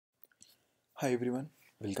Hi everyone,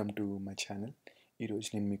 welcome to my channel. ఈరోజు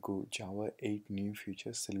నేను మీకు జావా 8 న్యూ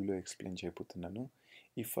ఫీచర్స్ తెలుగులో ఎక్స్ప్లెయిన్ చేయబోతున్నాను.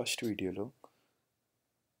 ఈ ఫస్ట్ వీడియోలో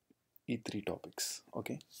ఈ 3 టాపిక్స్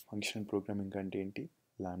ఓకే, ఫంక్షనల్ ప్రోగ్రామింగ్ అంటే ఏంటి,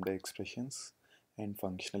 lambda expressions and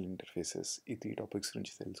functional interfaces, ఈ 3 టాపిక్స్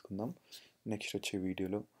గురించి తెలుసుకుందాం. నెక్స్ట్ వచ్చే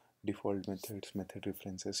వీడియోలో default methods, method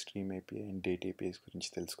references, stream API and date APIs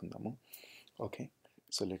గురించి తెలుసుకుందాము. Okay,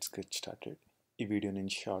 so let's get started. ఈ వీడియో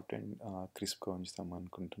నేను షార్ట్ అండ్ క్రిస్ప్గా ఉంచుదాం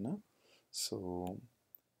అనుకుంటున్నా. So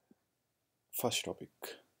first topic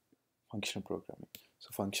functional programming. So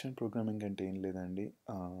functional programming అంటే ఏం లేదండి,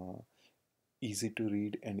 easy to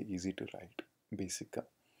read and easy to right. బేసిక్గా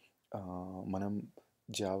మనం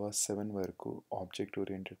జావా 7 వరకు object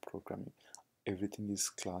oriented programming, everything is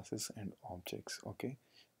classes and objects. Okay,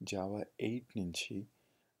 Java 8 నుంచి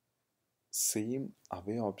same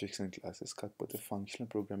away objects and classes, కాకపోతే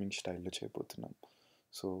functional programming స్టైల్లో చేయబోతున్నాం.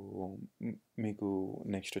 సో మీకు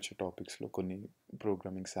నెక్స్ట్ వచ్చే టాపిక్స్లో కొన్ని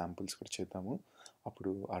ప్రోగ్రామింగ్ శాంపుల్స్ కూడా చేద్దాము,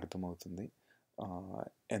 అప్పుడు అర్థమవుతుంది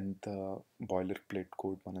ఎంత బాయిలర్ ప్లేట్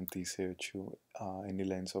కోడ్ మనం తీసేయచ్చు, ఎన్ని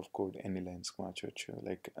లైన్స్ ఆఫ్ కోడ్ ఎన్ని లైన్స్కి మార్చవచ్చు,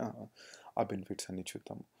 లైక్ ఆ బెనిఫిట్స్ అన్నీ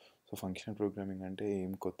చూద్దాము. సో ఫంక్షనల్ ప్రోగ్రామింగ్ అంటే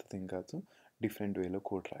ఏం కొత్తది ఏం కాదు, డిఫరెంట్ వేలో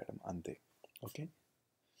కోడ్ రాయడం అంతే. Okay,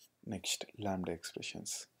 next lambda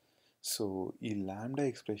expressions. So ఈ lambda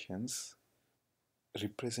expressions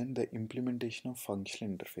represent the implementation of functional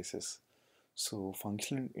interfaces. So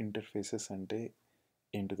functional interfaces అంటే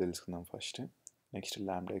ఏంటో తెలుసుకుందాం ఫస్ట్. నెక్స్ట్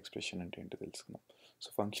లాంబ్డా ఎక్స్ప్రెషన్ అంటే ఏంటో తెలుసుకుందాం. సో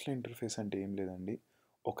ఫంక్షనల్ ఇంటర్ఫేస్ అంటే ఏం లేదండి,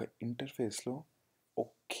 ఒక ఇంటర్ఫేస్లో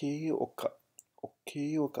ఒకే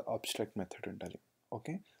ఒక అబ్స్ట్రాక్ట్ మెథడ్ ఉండాలి.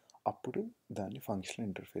 ఓకే, అప్పుడు దాన్ని ఫంక్షనల్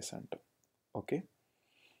ఇంటర్ఫేస్ అంటాం. ఓకే,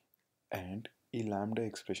 అండ్ ఈ లాంబ్డా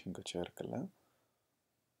ఎక్స్ప్రెషన్కి వచ్చేవరకల్లా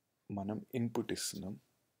మనం ఇన్పుట్ ఇస్తున్నాం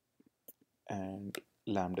అండ్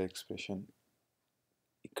లాంబ్డా ఎక్స్ప్రెషన్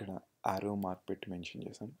ఇక్కడ ఆరో మార్క్ పెట్టి మెన్షన్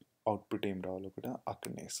చేసాం, అవుట్పుట్ ఏం రావాలో కూడా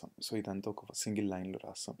అక్కడనే ఇస్తాం. సో ఇదంతా ఒక సింగిల్ లైన్లో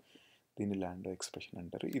రాస్తాం, దీన్ని లాంబ్డా ఎక్స్ప్రెషన్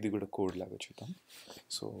అంటారు. ఇది కూడా కోడ్ లాగా చూద్దాం.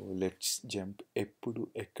 సో లెట్స్ జంప్, ఎప్పుడు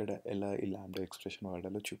ఎక్కడ ఎలా ఈ లాంబ్డా ఎక్స్ప్రెషన్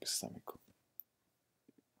వాడాలో చూపిస్తాను మీకు.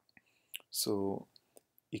 సో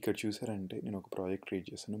ఇక్కడ చూసారంటే నేను ఒక ప్రాజెక్ట్ క్రియేట్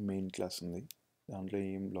చేశాను, మెయిన్ క్లాస్ ఉంది, దాంట్లో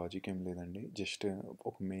ఏం లాజిక్ ఏం లేదండి, జస్ట్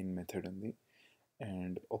ఒక మెయిన్ మెథడ్ ఉంది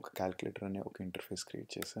అండ్ ఒక క్యాల్కులేటర్ అనే ఒక ఇంటర్ఫేస్ క్రియేట్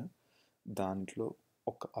చేసా. దాంట్లో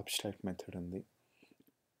ఒక అబ్స్ట్రాక్ట్ మెథడ్ ఉంది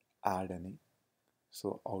యాడ్ అని. సో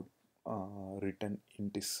అవుట్ రిటర్న్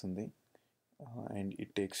ఇంట్ ఇస్తుంది and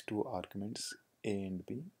it takes 2 arguments A and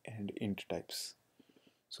B and ఇంట్ టైప్స్.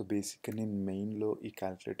 సో బేసిక్గా నేను మెయిన్లో ఈ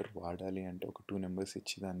క్యాల్కులేటర్ వాడాలి అంటే ఒక 2 నెంబర్స్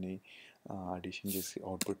ఇచ్చి దాన్ని అడిషన్ చేసి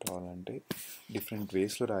అవుట్పుట్ రావాలంటే డిఫరెంట్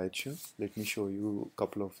వేస్లో రాయొచ్చు. Let me show you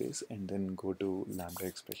couple of ways and then go to lambda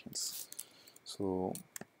expressions. So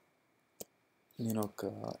నేను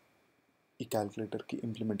ఈ క్యాల్కులేటర్కి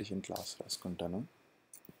ఇంప్లిమెంటేషన్ క్లాస్ రాసుకుంటాను.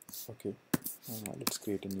 Okay, let's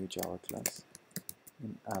create a new Java class.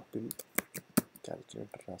 నేను యాపిల్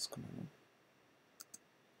క్యాల్కులేటర్ రాసుకున్నాను.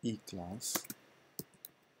 ఈ class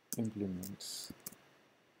implements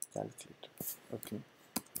calculator. Okay,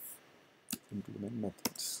 implement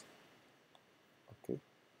methods. Okay,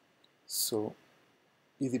 so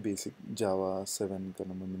ఇది basic Java 7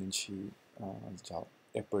 కన్నా ముందు నుంచి జావా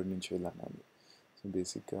ఎప్పటి నుంచి ఇలానే ఉంది. సో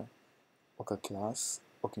బేసిక్గా ఒక క్లాస్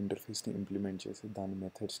ఒక ఇంటర్ఫేస్ని ఇంప్లిమెంట్ చేసి దాని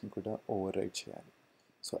మెథడ్స్ని కూడా ఓవర్ రైట్ చేయాలి.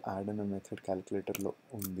 సో యాడ్ అనే మెథడ్ క్యాల్కులేటర్లో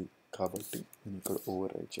ఉంది కాబట్టి నేను ఇక్కడ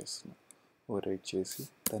ఓవర్ రైట్ చేస్తున్నాను. ఓవర్ రైట్ చేసి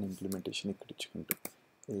దాని ఇంప్లిమెంటేషన్ ఇక్కడ ఇచ్చుకుంటూ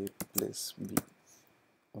a+b.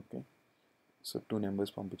 ఓకే, సో 2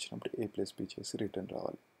 నెంబర్స్ పంపించినప్పుడు a+b చేసి రిటర్న్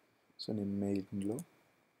రావాలి. సో నేను మెయిన్లో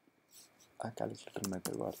ఆ క్యాలిక్యులేటర్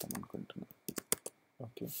మెథడ్ వాడతాం అనుకుంటున్నాను.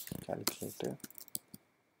 Okay, calculator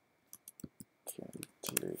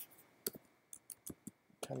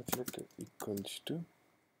equals to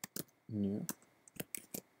new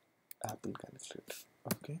Apple calculator.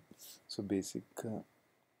 Okay, so బేసిక్గా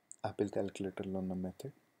యాపిల్ క్యాలిక్యులేటర్లో ఉన్న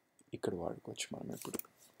మెథడ్ ఇక్కడ వాడుకోవచ్చు మనం ఇప్పుడు.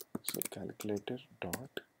 So calculator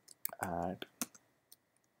dot add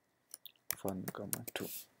 1, 2.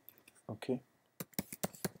 Okay,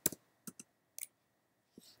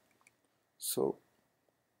 so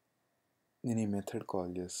నేను ఈ మెథడ్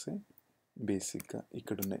కాల్ చేస్తే బేసిక్గా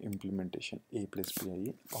ఇక్కడున్న ఇంప్లిమెంటేషన్ a+b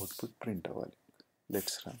అయ్యి అవుట్పుట్ ప్రింట్ అవ్వాలి.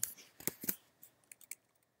 Let's run.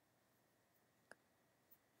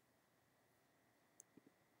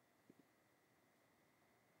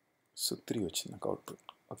 సో 3 వచ్చింది నాకు output.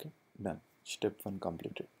 Okay, done, step 1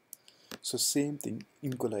 completed. So same thing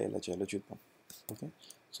ఇంకోలా ఎలా చేయాలో చూద్దాం. ఓకే,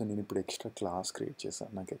 సో నేను ఇప్పుడు ఎక్స్ట్రా క్లాస్ క్రియేట్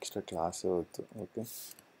చేశాను, నాకు ఎక్స్ట్రా క్లాస్ వద్దు. ఓకే,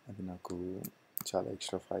 అది నాకు చాలా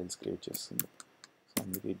ఎక్స్ట్రా ఫైల్స్ క్రియేట్ చేస్తుంది, సో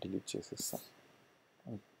అందుకే డిలీట్ చేసేస్తాను.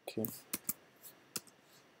 ఓకే,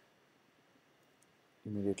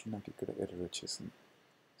 ఇమీడియట్లీ నాకు ఇక్కడ ఎర్రర్ వచ్చేసింది.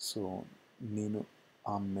 సో నేను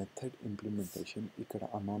ఆ మెథడ్ ఇంప్లిమెంటేషన్ ఇక్కడ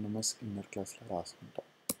అనానమస్ ఇన్నర్ క్లాస్లో రాసుకుంటా.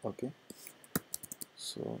 Okay,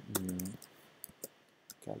 so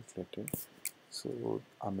calculated. సో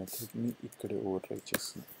ఆ మెథడ్ని ఇక్కడే ఓవర్ రైట్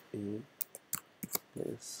చేస్తున్నాను, ఏ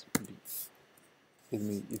ప్లస్ బి.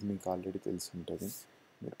 ఇది మీకు ఆల్రెడీ తెలిసి ఉంటుంది,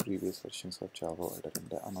 మీరు previous versions of Java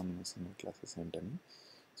వాడారంటే anonymous inner classes ఏంటని.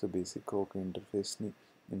 సో బేసిక్గా ఒక ఇంటర్ఫేస్ని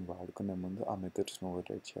నేను వాడుకునే ముందు ఆ మెథడ్స్ని ఓవర్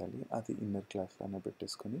రైట్ చేయాలి. అది ఇన్నర్ క్లాస్లోనే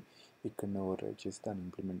పెట్టేసుకొని ఇక్కడనే ఓవర్ రైట్ చేసి దాని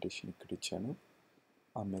ఇంప్లిమెంటేషన్ ఇక్కడ ఇచ్చాను.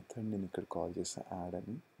 ఆ మెథడ్ నేను ఇక్కడ కాల్ చేస్తే యాడ్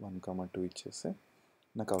అని 1,2 ఇచ్చేస్తే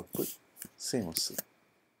నాకు అవుట్పుట్ సేమ్ వస్తుంది.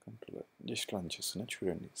 కంట్రోలర్ జస్ట్ రన్ చేస్తున్నా,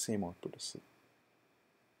 చూడండి సేమ్ అవుట్పుట్ వస్తుంది.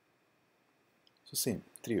 సో సేమ్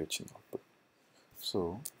 3 వచ్చింది అవుట్పుట్. సో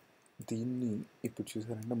దీన్ని ఇప్పుడు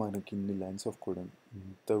చూసారంటే మనకి ఇన్ని లైన్స్ ఆఫ్ కోడ్ ఉంది.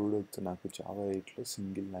 ఇంత కూడా వద్దు, నాకు జావా 8లో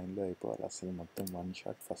సింగిల్ లైన్లో అయిపోవాలి, అసలు మొత్తం వన్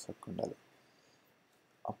షాట్ ఫస్ట్ ఉండాలి.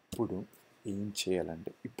 అప్పుడు ఏం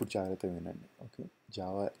చేయాలంటే ఇప్పుడు జాగ్రత్తగా వినండి. ఓకే,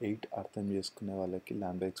 జావా 8 అర్థం చేసుకునే వాళ్ళకి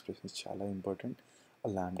ల్యాంబ్డా ఎక్స్ప్రెషన్స్ చాలా ఇంపార్టెంట్. ఆ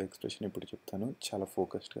ల్యాంబ్డా ఎక్స్ప్రెషన్ ఇప్పుడు చెప్తాను, చాలా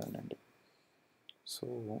ఫోకస్డ్గా వినండి. సో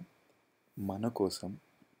మన కోసం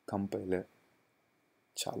కంపైలర్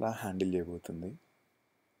చాలా హ్యాండిల్ చేయబోతుంది.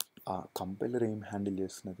 ఆ కంపైలర్ ఏం హ్యాండిల్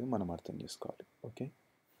చేస్తున్నది మనం అర్థం చేసుకోవాలి. Okay,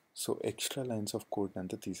 so extra lines of code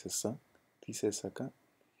అంతా తీసేసాక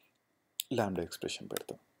ల్యాంబ్డా ఎక్స్ప్రెషన్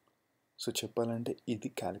పెడతాం. సో చెప్పాలంటే ఇది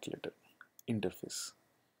calculator interface.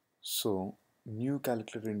 So new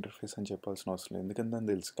calculator interface అని చెప్పాల్సిన అవసరం లేదు, ఎందుకంటే దాన్ని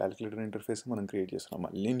తెలుసు క్యాలిక్యులేటర్ ఇంటర్ఫేస్ మనం క్రియేట్ చేస్తున్నాం.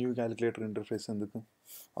 మళ్ళీ న్యూ క్యాలిక్యులేటర్ ఇంటర్ఫేస్ ఎందుకు,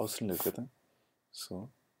 అవసరం లేదు కదా. సో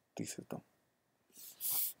తీసేద్దాం.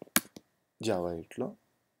 జావా 8లో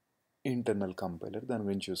ఇంటర్నల్ కంపైలర్ దాని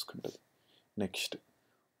గురించి చూసుకుంటుంది. నెక్స్ట్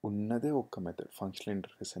ఉన్నదే ఒక్క మెథడ్ ఫంక్షనల్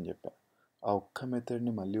ఇంటర్ఫేస్ అని చెప్పా. ఆ ఒక్క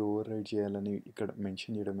మెథడ్ని మళ్ళీ ఓవర్ రైడ్ చేయాలని ఇక్కడ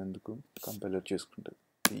మెన్షన్ చేయడం ఎందుకు, కంపైలర్ చూసుకుంటుంది.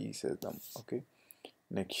 తీసేద్దాం. ఓకే,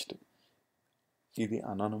 నెక్స్ట్ ఇది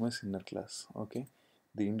అనానమస్ ఇన్నర్ క్లాస్. ఓకే,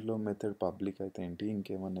 దీంట్లో మెథడ్ పబ్లిక్ అయితే ఏంటి,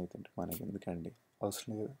 ఇంకేమన్నా అయితే ఏంటి, మనకి ఎందుకండి,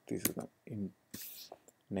 అవసరం లేదు, తీసేద్దాం.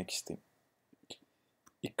 నెక్స్ట్ థింగ్,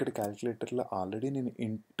 ఇక్కడ క్యాలిక్యులేటర్లో ఆల్రెడీ నేను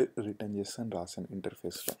ఇంట్ రిటర్న్ చేస్తాను రాశాను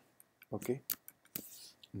ఇంటర్ఫేస్లో. ఓకే,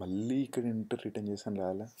 మళ్ళీ ఇక్కడ ఇంట్ రిటర్న్ చేసాను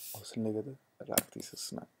రాయాలా, అవసరం లేదు కదా,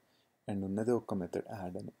 తీసేస్తున్నా. అండ్ ఉన్నదే ఒక్క మెథడ్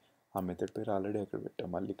యాడ్ అని, ఆ మెథడ్ పేరు ఆల్రెడీ అక్కడ పెట్టా,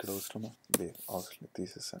 మళ్ళీ ఇక్కడ అవసరమా, లేదు, అవసరం లేదు,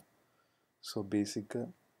 తీసేస్తాను. సో బేసిక్గా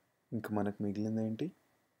ఇంకా మనకు మిగిలింది ఏంటి,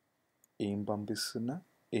 ఏం పంపిస్తున్నా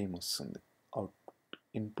ఏం వస్తుంది, output,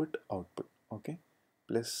 input output. Okay,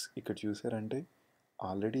 plus ఇక్కడ చూసారంటే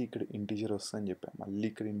ఆల్రెడీ ఇక్కడ ఇంటీజర్ వస్తుందని చెప్పాను, మళ్ళీ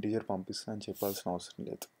ఇక్కడ ఇంటీజర్ పంపిస్తున్నా అని చెప్పాల్సిన అవసరం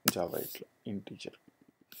లేదు జావా 8లో.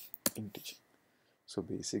 ఇంటీజర్. సో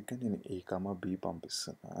బేసిక్గా నేను ఏ కామా బి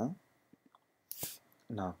పంపిస్తున్నా,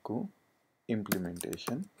 నాకు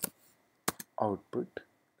ఇంప్లిమెంటేషన్ అవుట్పుట్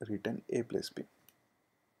రిటర్న్ ఏ ప్లస్ బి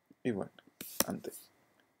ఇవ్వండి, అంతే.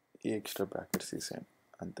 ఈ ఎక్స్ట్రా బ్రాకెట్స్ తీసేయండి,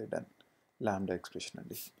 అంతే, డన్. ల్యాంబ్డా ఎక్స్ప్రెషన్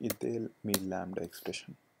అండి, ఇదే మీ ల్యాంబ్డా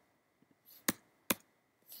ఎక్స్ప్రెషన్.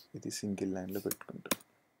 ఇది సింగిల్ లైన్లో పెట్టుకుంటాం.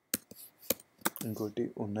 ఇంకోటి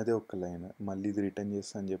ఉన్నదే ఒక్క లైన్, మళ్ళీ ఇది రిటర్న్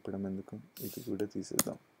చేస్తా అని చెప్పడం ఎందుకు, ఇది కూడా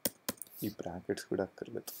తీసేద్దాం, ఈ బ్రాకెట్స్ కూడా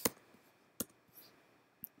అక్కర్లేదు,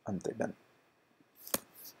 అంతే, డన్.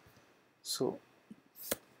 సో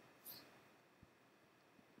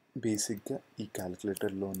బేసిక్గా ఈ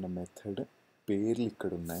క్యాలిక్యులేటర్లో ఉన్న మెథడ్ పేర్లు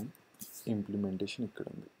ఇక్కడ ఉన్నాయి, ఇంప్లిమెంటేషన్ ఇక్కడ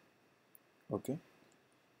ఉంది. ఓకే,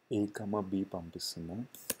 ఏ కామా బి పంపిస్తున్నా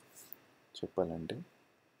చెప్పాలంటే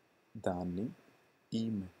దాన్ని ఈ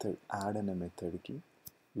మెథడ్ యాడ్ అనే మెథడ్కి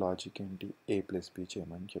లాజిక్ ఏంటి, ఏ ప్లస్ బి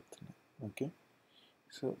చేయమని చెప్తున్నా. ఓకే,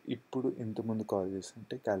 సో ఇప్పుడు ఇంతకుముందు కాల్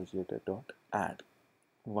చేస్తుంటే క్యాలిక్యులేటర్ డాట్ యాడ్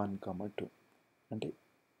 1,2 అంటే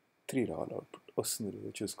 3 రావాలి అవుట్పుట్, వస్తుంది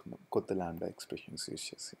లేదా చూసుకుందాం కొత్త ల్యాంబ్డా ఎక్స్ప్రెషన్స్ యూజ్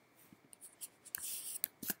చేసి.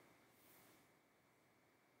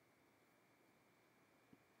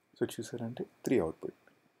 సో చూసారంటే 3 అవుట్పుట్.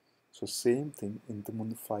 సో సేమ్ థింగ్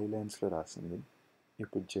ఇంతకుముందు 5 లైన్స్లో రాసింది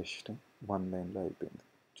ఇప్పుడు జస్ట్ 1 లైన్లో అయిపోయింది,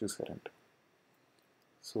 చూసారంటే.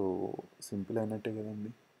 సో సింపుల్ అయినట్టే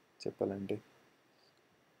కదండి చెప్పాలంటే.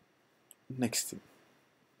 నెక్స్ట్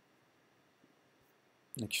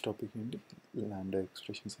టాపిక్ ఏంటి, ల్యాంబ్డా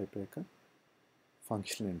ఎక్స్ప్రెషన్స్ అయిపోయాక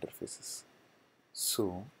ఫంక్షనల్ ఇంటర్ఫేసెస్. సో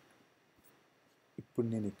ఇప్పుడు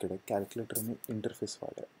నేను ఇక్కడ క్యాలిక్యులేటర్ అనే ఇంటర్ఫేస్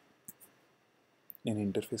వాడా, నేను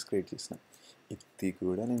ఇంటర్ఫేస్ క్రియేట్ చేసిన, ఇది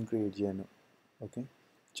కూడా నేను క్రియేట్ చేయను. ఓకే,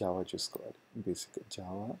 జావా చూసుకోవాలి. బేసిక్గా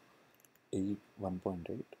జావా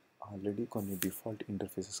 1.8 ఆల్రెడీ కొన్ని డిఫాల్ట్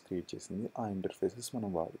ఇంటర్ఫేసెస్ క్రియేట్ చేసింది, ఆ ఇంటర్ఫేసెస్ మనం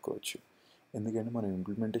వాడుకోవచ్చు, ఎందుకంటే మనం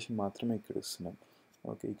ఇంప్లిమెంటేషన్ మాత్రమే ఇక్కడ ఇస్తున్నాం.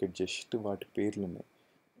 ఓకే, ఇక్కడ జస్ట్ వాటి పేర్లు ఉన్నాయి,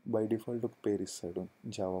 బై డిఫాల్ట్ ఒక పేరు ఇస్తాడు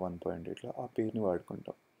జావా 1.8లో, ఆ పేరుని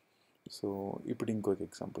వాడుకుంటాం. సో ఇప్పుడు ఇంకొక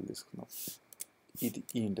ఎగ్జాంపుల్ తీసుకుందాం, ఇది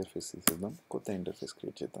ఈ ఇంటర్ఫేస్ తీసేద్దాం, కొత్త ఇంటర్ఫేస్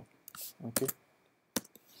క్రియేట్ చేద్దాం. ఓకే,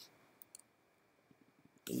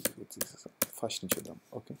 ఇది తీసేద్దాం, ఫస్ట్ నుంచి చూద్దాం.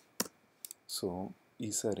 ఓకే, సో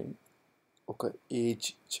ఈసారి ఒక ఏజ్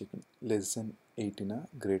చెక్ <18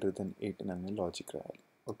 greater than 18 అనే లాజిక్ రాయాలి.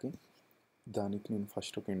 ఓకే, దానికి నేను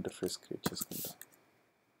ఫస్ట్ ఒక ఇంటర్ఫేస్ క్రియేట్ చేసుకుంటా.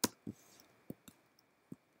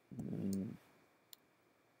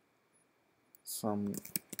 Some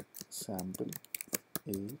sample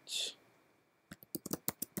age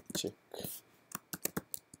check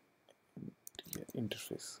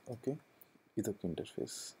interface. Okay, ఇదొక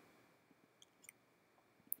ఇంటర్ఫేస్.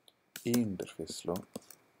 ఈ ఇంటర్ఫేస్లో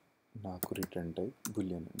నాకు రిటర్న్ టైప్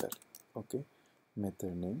బులియన్ ఉండాలి. Okay,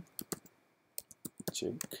 method name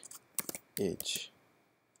check age.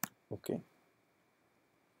 Okay,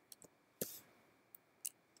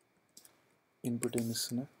 input ఏమి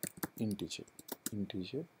ఇస్తున్నా,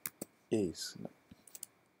 ఇంటీజర్ ఏ ఇస్తున్నా.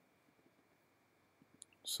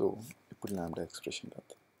 సో ఇప్పుడు లాంబ్డా ఎక్స్ప్రెషన్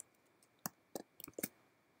రాద్దాం.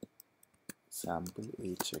 Sample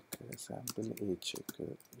A check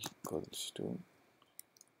equals to,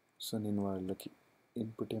 so నేను వాళ్ళకి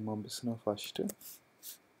ఇన్పుట్ ఏం పంపిస్తున్నా, ఫస్ట్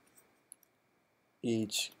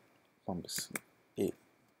ఏజ్ పంపిస్తున్నా, ఏ.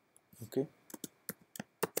 ఓకే,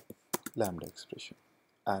 లాంబ్డా ఎక్స్ప్రెషన్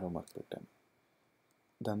ఆరో మార్క్ పెట్టాను.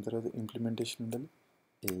 దాని తర్వాత ఇంప్లిమెంటేషన్ ఉండాలి,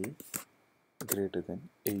 ఏ greater than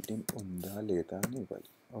 18 ఉందా లేదా అని ఇవ్వాలి.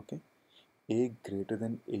 ఓకే, ఏ greater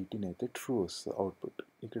than 18 అయితే ట్రూ వస్తుంది అవుట్పుట్.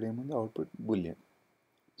 ఇక్కడ ఏముంది, output bullion.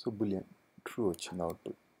 So bullion true వచ్చింది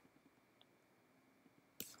అవుట్పుట్.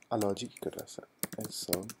 ఆ లాజిక్ ఇక్కడ రాసా, yes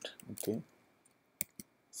out. Okay,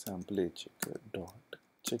 sample age check dot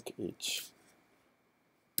check age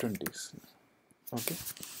 20. Okay,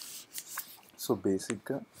 so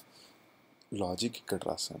బేసిక్గా లాజిక్ ఇక్కడ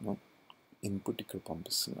రాసాను, ఇన్పుట్ ఇక్కడ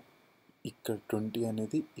పంపిస్తున్నా. ఇక్కడ 20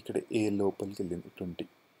 అనేది ఇక్కడ ఏ లోపలికి వెళ్ళింది,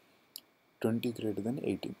 20 greater than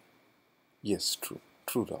 18. ఎస్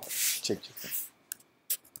ట్రూ రావాలి, చెక్ చేద్దాం.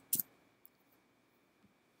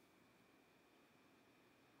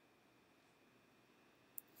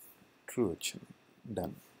 ట్రూ వచ్చింది,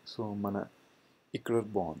 డన్. సో మన ఇక్కడ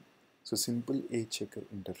బాగుంది. So simple age checker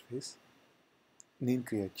interface నేను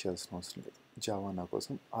క్రియేట్ చేయాల్సిన అవసరం లేదు, జావా నా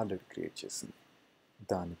కోసం ఆల్రెడీ క్రియేట్ చేసింది.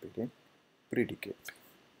 దాని పేరే ప్రిడికేట్.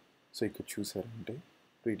 సో ఇక్కడ చూసారంటే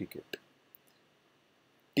ప్రిడికేట్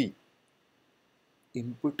టీ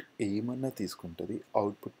ఇన్పుట్ ఏమన్నా తీసుకుంటుంది,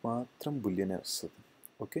 అవుట్పుట్ మాత్రం బులియనే వస్తుంది.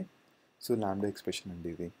 ఓకే, సో లాంబ్డా ఎక్స్ప్రెషన్ అండి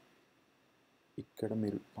ఇది. ఇక్కడ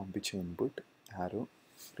మీరు పంపించే input arrow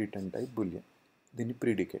return type bullion, దీన్ని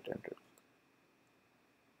ప్రిడికేట్ అంటారు.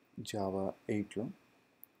 Java 8లో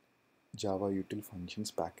Java util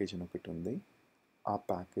functions package అని ఒకటి ఉంది. ఆ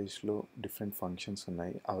ప్యాకేజ్లో డిఫరెంట్ ఫంక్షన్స్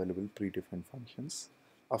ఉన్నాయి అవైలబుల్, డిఫరెంట్ ఫంక్షన్స్.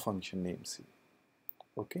 ఆ function names.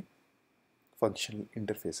 Okay, functional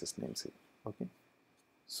interfaces names. Okay,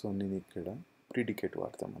 so నేను ఇక్కడ ప్రిడికేట్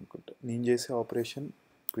వాడతాం అనుకుంటా. నేను చేసే ఆపరేషన్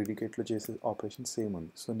ప్రిడికేట్లో చేసే ఆపరేషన్ సేమ్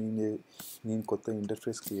ఉంది. సో నేను కొత్త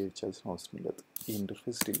ఇంటర్ఫేస్ క్రియేట్ చేయాల్సిన అవసరం లేదు, ఈ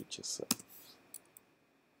ఇంటర్ఫేస్ డిలీట్ చేస్తాను.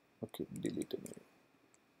 ఓకే, డిలీట్ అనేది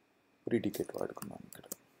ప్రిడికేట్ వాడుకున్నాను ఇక్కడ,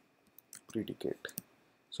 ప్రిడికేట్.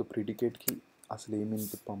 సో ప్రిడికేట్కి అసలు ఏం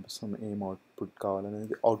ఇన్పుట్ పంపిస్తాం, ఏం అవుట్పుట్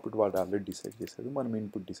కావాలనేది అవుట్పుట్ వాడు ఆల్రెడీ డిసైడ్ చేశాడు, మనం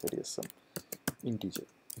ఇన్పుట్ డిసైడ్ చేస్తాం. ఇంటీజర్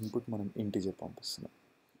ఇన్పుట్ మనం ఇంటీజర్ పంపిస్తున్నాం.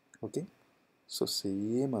 ఓకే, సో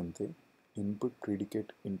సేమ్ అంతే, ఇన్పుట్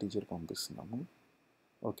ప్రిడికేట్ ఇంటీజర్ పంపిస్తున్నాము.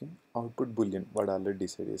 ఓకే, అవుట్పుట్ బులియన్ వాడు ఆల్రెడీ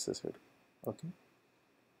డిసైడ్ చేసేసాడు. ఓకే,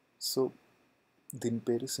 సో దీని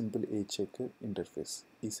పేరు సింపుల్ ఏజ్ చెకర్ ఇంటర్ఫేస్.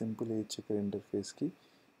 ఈ simple age checker ఇంటర్ఫేస్కి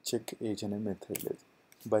check age అనే మెథడ్ లేదు.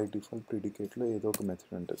 బై డిఫాల్ట్ ప్రిడికేట్లో ఏదో ఒక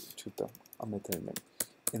మెథడ్ ఉంటుంది, చూద్దాం ఆ మెథడ్ నేమ్.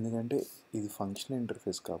 ఎందుకంటే ఇది ఫంక్షనల్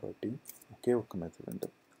ఇంటర్ఫేస్ కాబట్టి ఒకే ఒక్క మెథడ్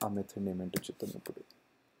ఉంటుంది. ఆ మెథడ్ నేమ్ ఏంటో చూద్దాం ఇప్పుడు.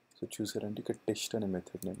 సో చూసారంటే ఇక్కడ టెస్ట్ అనే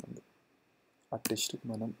మెథడ్ నేమ్ ఉంది. ఆ టెస్ట్కి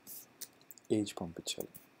మనం ఏజ్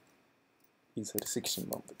పంపించాలి, ఈసారి 16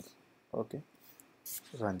 పంపించాలి. ఓకే,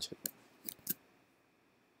 రన్ చేద్దాం.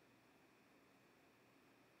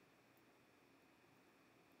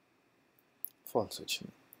 ఫాల్స్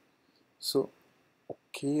వచ్చింది. సో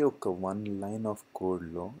ఒకే ఒక 1 లైన్ ఆఫ్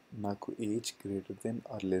కోడ్లో నాకు age greater than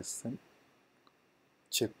are less than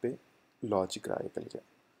చెప్పే లాజిక్ రాయగలిగా.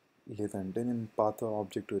 లేదంటే నేను పాత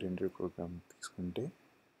ఆబ్జెక్ట్ ఓరియంటెడ్ ప్రోగ్రామ్ తీసుకుంటే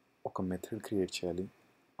ఒక మెథడ్ క్రియేట్ చేయాలి,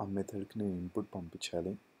 ఆ మెథడ్కి నేను ఇన్పుట్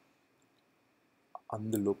పంపించాలి,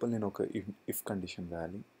 అందులోపల నేను ఒక ఇఫ్ కండిషన్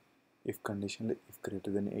రాయాలి. ఇఫ్ కండిషన్లో ఇఫ్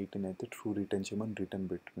గ్రేటర్ దెన్ 18 అయితే ట్రూ రిటర్న్ చేయమని రిటర్న్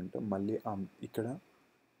పెట్టుకుంటా. మళ్ళీ ఇక్కడ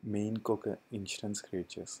మెయిన్కి ఒక ఇన్స్టెన్స్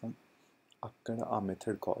క్రియేట్ చేస్తాం, అక్కడ ఆ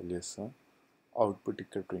మెథడ్ కాల్ చేస్తా, అవుట్పుట్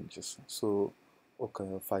ఇక్కడ ప్రింట్ చేస్తాం. సో ఒక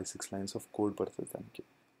 5-6 లైన్స్ ఆఫ్ కోడ్ పడుతుంది దానికి.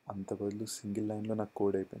 అంత బదులు సింగిల్ లైన్లో నాకు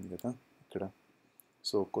కోడ్ అయిపోయింది కదా ఇక్కడ.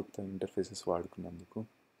 సో కొత్త ఇంటర్ఫేసెస్ వాడుకున్నందుకు.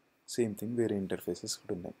 సేమ్ థింగ్ వేరే ఇంటర్ఫేసెస్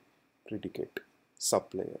కూడా ఉన్నాయి. Predicate,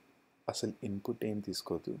 supplier. అసలు ఇన్పుట్ ఏం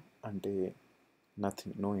తీసుకోదు, అంటే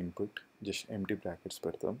nothing, no input, just empty brackets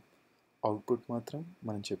పెడతాం. అవుట్పుట్ మాత్రం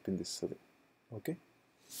మనం చెప్పింది ఇస్తుంది. ఓకే,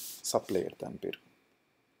 సప్లయర్ దాని పేరు.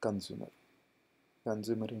 కన్జ్యూమర్.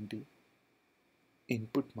 కన్జ్యూమర్ ఏంటి,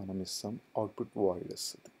 ఇన్పుట్ మనం ఇస్తాం, అవుట్పుట్ వాయిడ్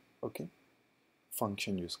వస్తుంది. ఓకే,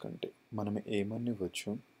 ఫంక్షన్ చూసుకుంటే మనం ఏమని ఇవ్వచ్చు,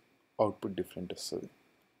 అవుట్పుట్ డిఫరెంట్ వస్తుంది.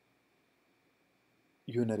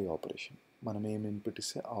 యూనరీ ఆపరేషన్, మనం ఏం ఇన్పుట్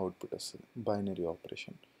ఇస్తే అవుట్పుట్ వస్తుంది. బైనరీ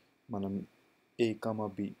ఆపరేషన్, మనం ఏ కామా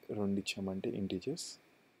బి రెండు ఇచ్చామంటే ఇంటీజర్స్,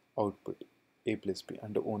 అవుట్పుట్ ఏ ప్లస్ బి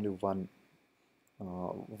అంటే ఓన్లీ 1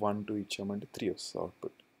 2 ఇచ్చామంటే 3 వస్తుంది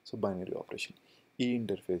అవుట్పుట్. So binary operation. ఈ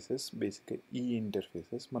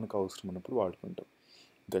ఇంటర్ఫేసెస్ మనకు అవసరం ఉన్నప్పుడు వాడుకుంటాం.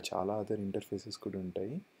 ఇంకా చాలా అదర్ ఇంటర్ఫేసెస్ కూడా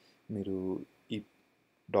ఉంటాయి. మీరు ఈ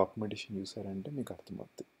డాక్యుమెంటేషన్ చూసారంటే మీకు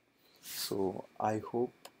అర్థమవుతుంది. సో ఐ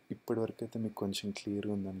హోప్ ఇప్పటివరకు అయితే మీకు కొంచెం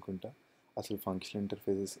క్లియర్గా ఉందనుకుంటా. అసలు ఫంక్షనల్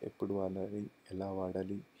ఇంటర్ఫేసెస్ ఎప్పుడు వాడాలి, ఎలా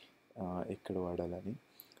వాడాలి, ఎక్కడ వాడాలని.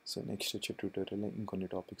 సో నెక్స్ట్ వచ్చే ట్యూటోరియల్లో ఇంకొన్ని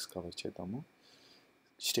టాపిక్స్ కవర్ చేద్దాము.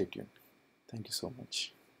 Stay tuned. Thank you so much.